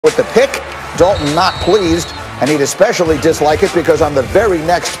with the pick. Dalton not pleased, and he'd especially dislike it because on the very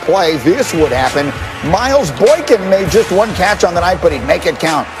next play, this would happen. Miles Boykin made just one catch on the night, but he'd make it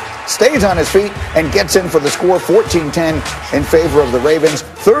count. Stays on his feet and gets in for the score, 14-10 in favor of the Ravens.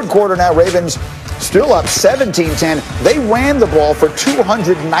 Third quarter now, Ravens still up 17-10. They ran the ball for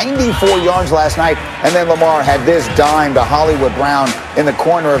 294 yards last night, and then Lamar had this dime to Hollywood Brown in the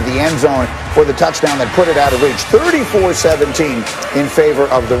corner of the end zone for the touchdown that put it out of reach. 34-17 in favor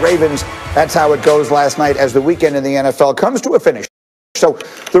of the Ravens. That's how it goes last night as the weekend in the NFL comes to a finish. So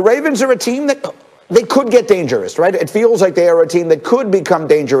the Ravens are a team that they could get dangerous, right? It feels like they are a team that could become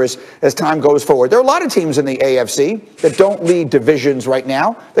dangerous as time goes forward. There are a lot of teams in the AFC that don't lead divisions right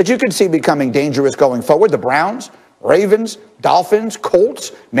now that you could see becoming dangerous going forward. The Browns, Ravens, Dolphins,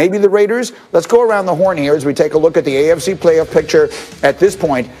 Colts, maybe the Raiders. Let's go around the horn here as we take a look at the AFC playoff picture at this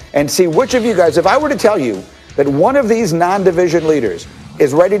point and see which of you guys, if I were to tell you that one of these non-division leaders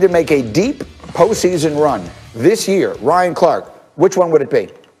is ready to make a deep postseason run this year, Ryan Clark, which one would it be?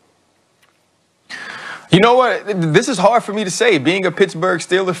 You know what? This is hard for me to say, being a Pittsburgh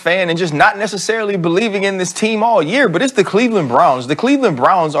Steelers fan and just not necessarily believing in this team all year, but it's the Cleveland Browns. The Cleveland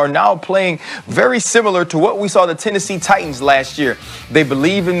Browns are now playing very similar to what we saw the Tennessee Titans last year. They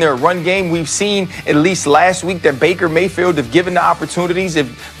believe in their run game. We've seen at least last week that Baker Mayfield, if given the opportunities,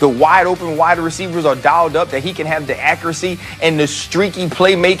 if the wide open wide receivers are dialed up, that he can have the accuracy and the streaky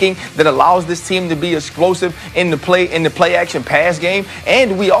playmaking that allows this team to be explosive in the play action pass game.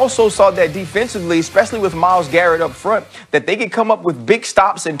 And we also saw that defensively, especially with Myles Garrett up front, that they can come up with big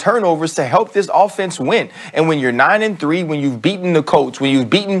stops and turnovers to help this offense win. And when you're 9-3, when you've beaten the Colts, when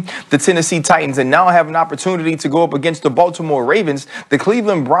you've beaten the Tennessee Titans, and now have an opportunity to go up against the Baltimore Ravens, the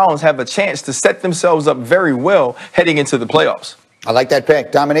Cleveland Browns have a chance to set themselves up very well heading into the playoffs. I like that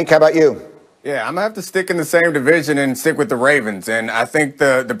pick. Dominique, how about you? Yeah, I'm going to have to stick in the same division and stick with the Ravens. And I think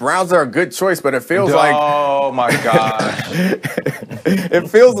the Browns are a good choice, but it feels like... Oh, my God. It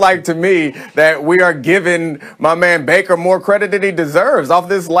feels like to me that we are giving my man Baker more credit than he deserves. Off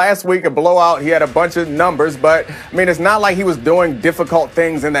this last week, a blowout, he had a bunch of numbers. But, I mean, it's not like he was doing difficult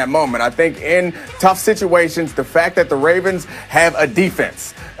things in that moment. I think in tough situations, the fact that the Ravens have a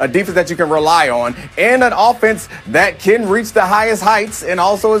defense that you can rely on, and an offense that can reach the highest heights and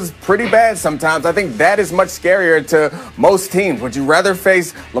also is pretty bad sometimes. I think that is much scarier to most teams. Would you rather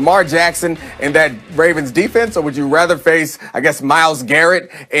face Lamar Jackson in that Ravens defense, or would you rather face, I guess, Myles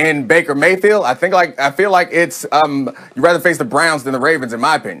Garrett and Baker Mayfield? I feel like it's you'd rather face the Browns than the Ravens, in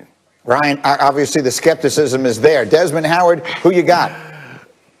my opinion. Ryan, obviously the skepticism is there. Desmond Howard, who you got?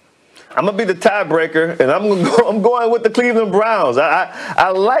 I'm going to be the tiebreaker, and I'm going with the Cleveland Browns. I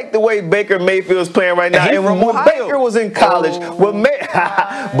like the way Baker Mayfield is playing right now. And when Baker was in college,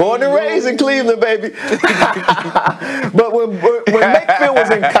 born and raised in Cleveland, baby. But when Mayfield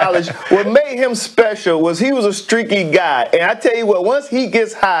was in college, what made him special was he was a streaky guy. And I tell you what, once he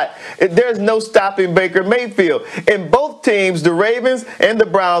gets hot, there's no stopping Baker Mayfield. And both teams, the Ravens and the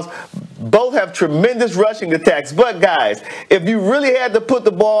Browns, both have tremendous rushing attacks. But, guys, if you really had to put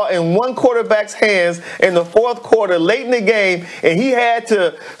the ball in one quarterback's hands in the fourth quarter late in the game, and he had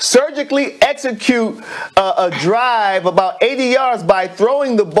to surgically execute a drive about 80 yards by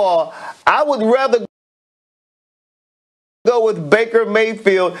throwing the ball, I would rather go with Baker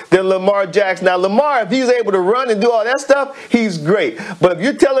Mayfield than Lamar Jackson. Now, Lamar, if he's able to run and do all that stuff, he's great. But if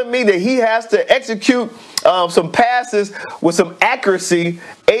you're telling me that he has to execute some passes with some accuracy,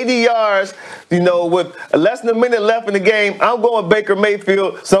 80 yards, with less than a minute left in the game, I'm going Baker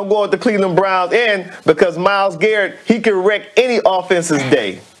Mayfield, so I'm going with the Cleveland Browns. And because Myles Garrett, he can wreck any offense's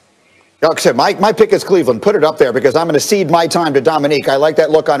day. Like I said, my pick is Cleveland. Put it up there because I'm going to cede my time to Dominique. I like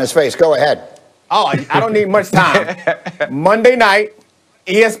that look on his face. Go ahead. Oh, I don't need much time. Monday night,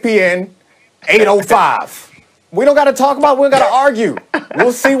 ESPN, 8:05. We don't got to talk about it. We don't got to argue.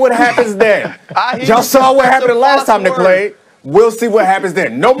 We'll see what happens then. Y'all saw what happened the last time they played. We'll see what happens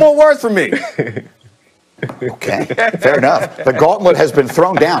then. No more words from me. Okay, fair enough. The gauntlet has been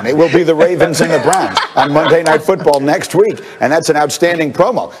thrown down. It will be the Ravens and the Browns on Monday Night Football next week, and that's an outstanding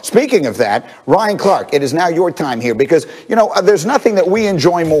promo. Speaking of that, Ryan Clark, it is now your time here because, there's nothing that we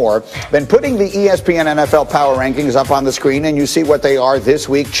enjoy more than putting the ESPN NFL Power Rankings up on the screen, and you see what they are this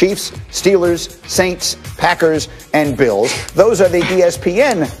week. Chiefs, Steelers, Saints, Packers, and Bills. Those are the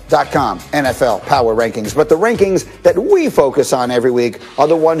ESPN.com NFL Power Rankings, but the rankings that we focus on every week are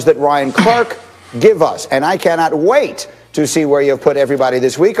the ones that Ryan Clark give us, and I cannot wait to see where you've put everybody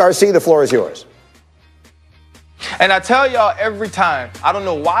this week. RC, the floor is yours. And I tell y'all every time, I don't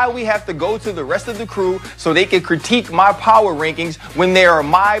know why we have to go to the rest of the crew so they can critique my power rankings when they are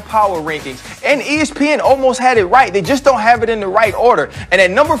my power rankings. and ESPN almost had it right. They just don't have it in the right order. And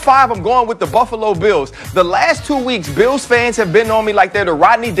at number 5, I'm going with the Buffalo Bills. The last 2 weeks, Bills fans have been on me like they're the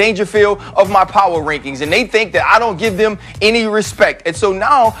Rodney Dangerfield of my power rankings, and they think that I don't give them any respect. And so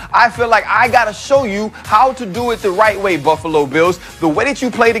now I feel like I got to show you how to do it the right way, Buffalo Bills. The way that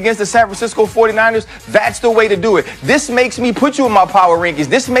you played against the San Francisco 49ers, that's the way to do it. This makes me put you in my power rankings.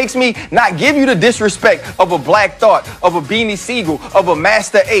 This makes me not give you the disrespect of a Black Thought, of a Beanie Siegel, of a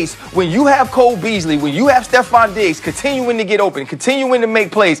Master Ace. When you have Cole Beasley, when you have Stephon Diggs continuing to get open, continuing to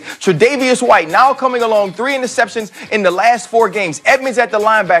make plays, Tre'Davious White now coming along, 3 interceptions in the last 4 games, Edmonds at the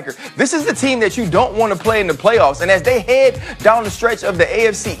linebacker. This is the team that you don't want to play in the playoffs. And as they head down the stretch of the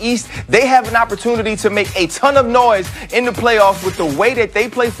AFC East, they have an opportunity to make a ton of noise in the playoffs with the way that they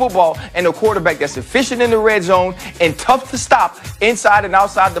play football and a quarterback that's efficient in the red zone and tough to stop inside and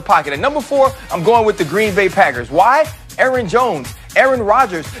outside the pocket. At number 4, I'm going with the Green Bay Packers. Why? Aaron Jones, Aaron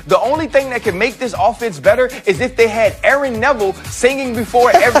Rodgers. The only thing that can make this offense better is if they had Aaron Neville singing before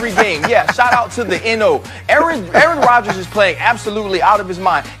every game. Yeah, shout out to the NO. Aaron Rodgers is playing absolutely out of his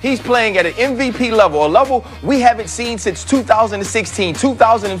mind. He's playing at an MVP level, a level we haven't seen since 2016,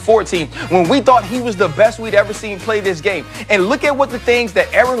 2014, when we thought he was the best we'd ever seen play this game. And look at what the things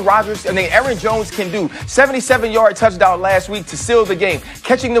that Aaron Jones can do. 77-yard touchdown last week to seal the game,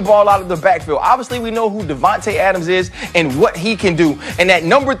 catching the ball out of the backfield. Obviously, we know who Devontae Adams is and what he can do. And at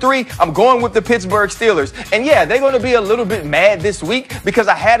number 3, I'm going with the Pittsburgh Steelers. And yeah, they're going to be a little bit mad this week because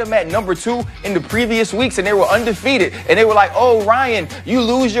I had them at number 2 in the previous weeks and they were undefeated. And they were like, oh, Ryan, you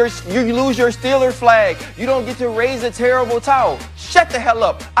lose your Steeler flag. You don't get to raise a terrible towel. Shut the hell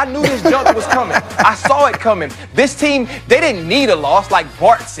up. I knew this junk was coming. I saw it coming. This team, they didn't need a loss like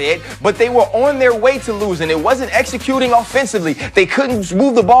Bart said, but they were on their way to losing. It wasn't executing offensively. They couldn't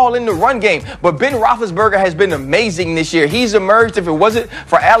move the ball in the run game. But Ben Roethlisberger has been amazing this year. He's emerged. If it wasn't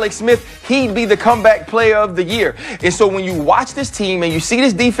for Alex Smith, he'd be the comeback player of the year. And so when you watch this team and you see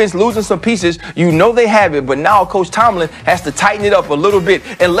this defense losing some pieces, you know they have it. But now Coach Tomlin has to tighten it up a little bit.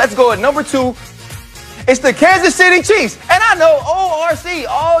 And let's go at number 2. It's the Kansas City Chiefs. And I know ORC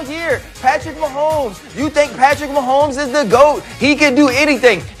all year. Patrick Mahomes. You think Patrick Mahomes is the GOAT? He can do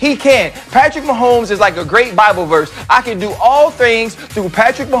anything. He can. Patrick Mahomes is like a great Bible verse. I can do all things through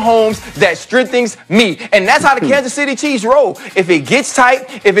Patrick Mahomes that strengthens me. And that's how the Kansas City Chiefs roll. If it gets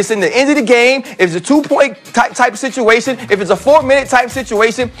tight, if it's in the end of the game, if it's a 2-point type situation, if it's a 4-minute type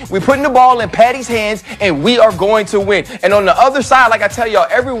situation, we're putting the ball in Patty's hands and we are going to win. And on the other side, like I tell y'all,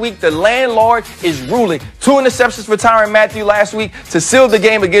 every week the landlord is ruling. 2 interceptions for Tyrann Mathieu last week to seal the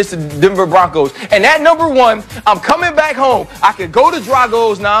game against the Denver Broncos. And at number 1, I'm coming back home. I could go to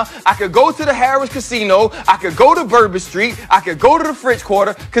Drago's now. I could go to the Harris Casino. I could go to Bourbon Street. I could go to the French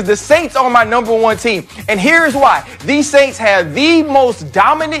Quarter because the Saints are my number 1 team. And here's why. These Saints have the most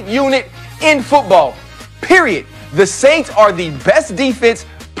dominant unit in football, period. The Saints are the best defense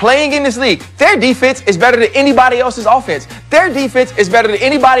playing in this league. Their defense is better than anybody else's offense. Their defense is better than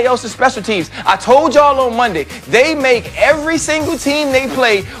anybody else's special teams. I told y'all on Monday, they make every single team they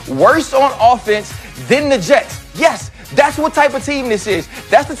play worse on offense than the Jets. Yes, that's what type of team this is.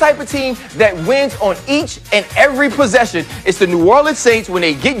 That's the type of team that wins on each and every possession. It's the New Orleans Saints when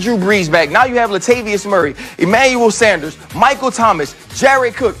they get Drew Brees back. Now you have Latavius Murray, Emmanuel Sanders, Michael Thomas,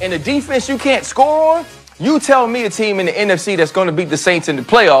 Jared Cook, and the defense you can't score on. You tell me a team in the NFC that's going to beat the Saints in the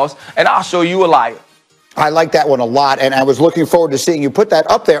playoffs, and I'll show you a liar. I like that one a lot, and I was looking forward to seeing you put that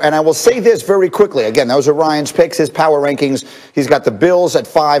up there. And I will say this very quickly. Again, those are Ryan's picks, his power rankings. He's got the Bills at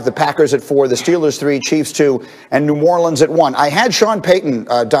 5, the Packers at 4, the Steelers 3, Chiefs 2, and New Orleans at 1. I had Sean Payton,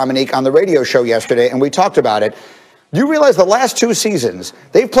 Dominique, on the radio show yesterday, and we talked about it. You realize the last 2 seasons,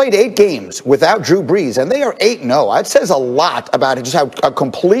 they've played 8 games without Drew Brees, and they are 8-0. That says a lot about just how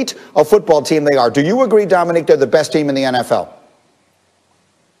complete a football team they are. Do you agree, Dominic, they're the best team in the NFL?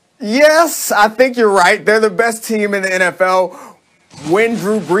 Yes, I think you're right. They're the best team in the NFL when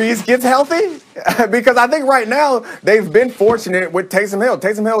Drew Brees gets healthy. Because I think right now they've been fortunate with Taysom Hill.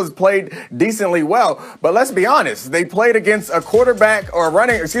 Taysom Hill has played decently well, but let's be honest. They played against a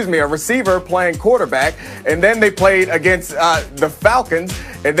a receiver playing quarterback, and then they played against the Falcons,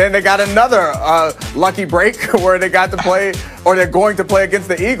 and then they got another lucky break where they got to play, or they're going to play against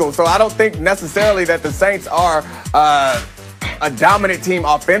the Eagles. So I don't think necessarily that the Saints are a dominant team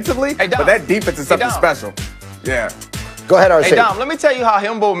offensively, but that defense is something special. Yeah. Go ahead, RC. Hey, Dom, let me tell you how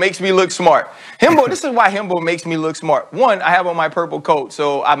Himbo makes me look smart. This is why Himbo makes me look smart. One, I have on my purple coat,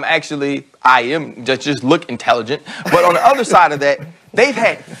 so I am just look intelligent. But on the other side of that, they've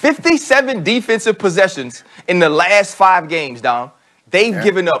had 57 defensive possessions in the last 5 games, Dom. They've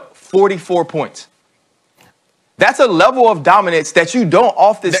given up 44 points. That's a level of dominance that you don't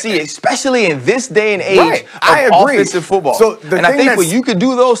often see, especially in this day and age right. of offensive football. So and I think when you could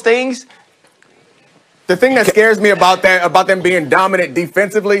do those things, the thing that scares me about them being dominant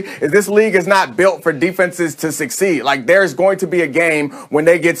defensively is this league is not built for defenses to succeed. Like, there's going to be a game when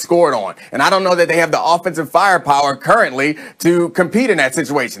they get scored on. And I don't know that they have the offensive firepower currently to compete in that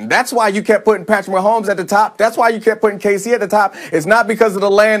situation. That's why you kept putting Patrick Mahomes at the top. That's why you kept putting KC at the top. It's not because of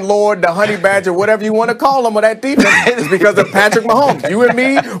the landlord, the honey badger, whatever you want to call him, or that defense. It's because of Patrick Mahomes. You and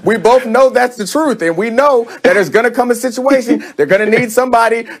me, we both know that's the truth. And we know that there's going to come a situation. They're going to need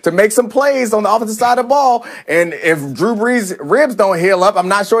somebody to make some plays on the offensive side of the ball. And if Drew Brees' ribs don't heal up, I'm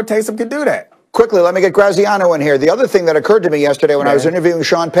not sure Taysom can do that. Quickly, let me get Graziano in here. The other thing that occurred to me yesterday when I was interviewing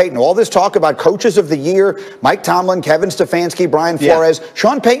Sean Payton, all this talk about coaches of the year, Mike Tomlin, Kevin Stefanski, Brian Flores,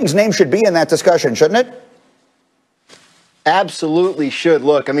 Sean Payton's name should be in that discussion, shouldn't it? Absolutely should.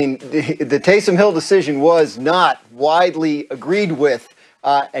 Look, I mean, the Taysom Hill decision was not widely agreed with,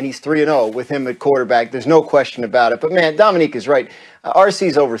 and he's 3-0 with him at quarterback. There's no question about it. But, man, Dominique is right.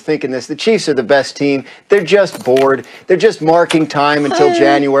 RC's overthinking this. The Chiefs are the best team. They're just bored. They're just marking time until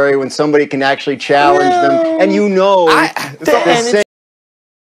January when somebody can actually challenge them. And you know,